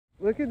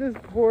Look at this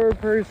poor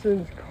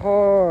person's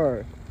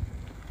car.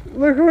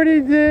 Look what he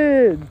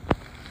did.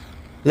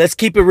 Let's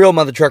keep it real,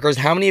 mother truckers.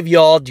 How many of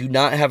y'all do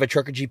not have a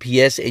trucker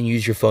GPS and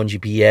use your phone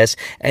GPS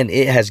and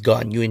it has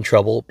gotten you in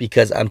trouble?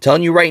 Because I'm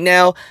telling you right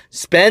now,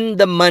 spend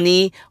the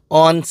money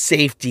on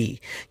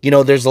safety. You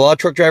know, there's a lot of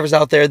truck drivers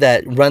out there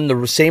that run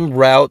the same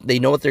route. They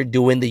know what they're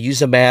doing. They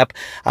use a map.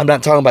 I'm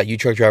not talking about you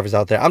truck drivers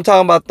out there. I'm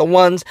talking about the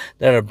ones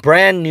that are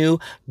brand new,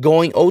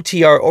 going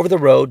OTR over the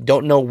road,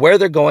 don't know where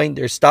they're going.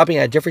 They're stopping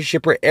at a different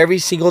shipper every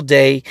single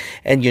day.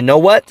 And you know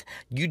what?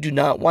 You do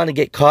not want to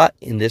get caught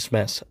in this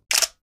mess.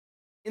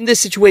 In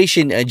this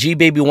situation,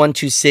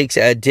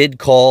 GBaby126 did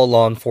call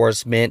law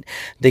enforcement.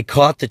 They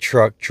caught the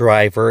truck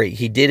driver.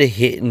 He did a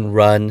hit and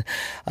run.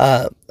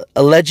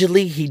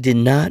 Allegedly, he did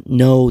not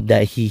know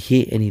that he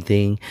hit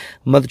anything.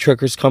 Mother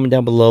truckers, comment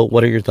down below.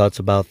 What are your thoughts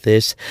about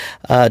this?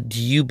 Do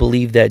you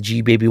believe that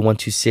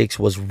GBaby126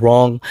 was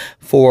wrong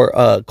for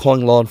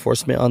calling law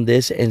enforcement on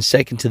this? And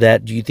second to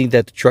that, do you think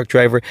that the truck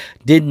driver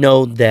did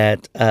know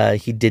that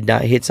he did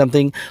not hit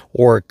something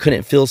or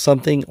couldn't feel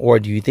something? Or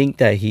do you think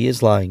that he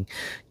is lying?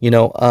 You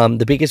know,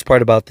 the biggest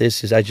part about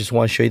this is I just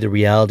want to show you the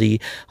reality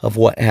of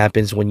what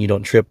happens when you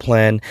don't trip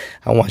plan.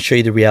 I want to show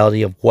you the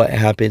reality of what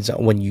happens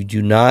when you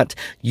do not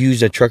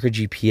use a trucker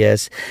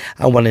GPS.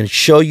 I want to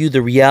show you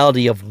the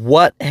reality of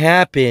what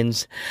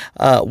happens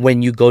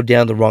when you go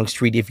down the wrong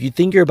street. If you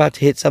think you're about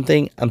to hit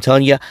something, I'm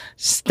telling you,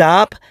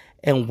 stop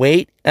and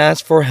wait,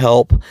 ask for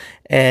help.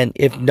 And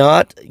if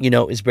not, you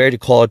know, it's better to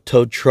call a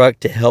tow truck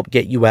to help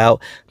get you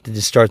out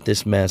to start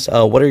this mess.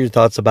 What are your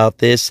thoughts about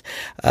this?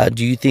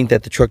 Do you think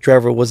that the truck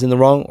driver was in the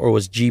wrong, or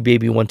was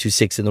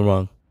GBaby126 in the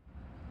wrong?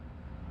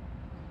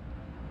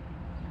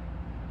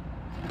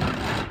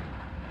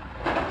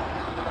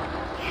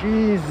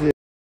 Jesus.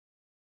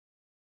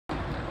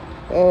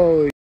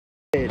 Oh,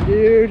 shit,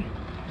 dude.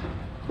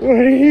 What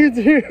are you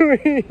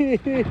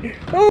doing?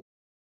 Oh,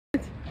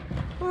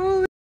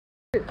 holy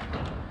shit.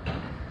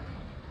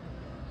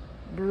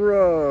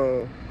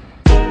 Bro.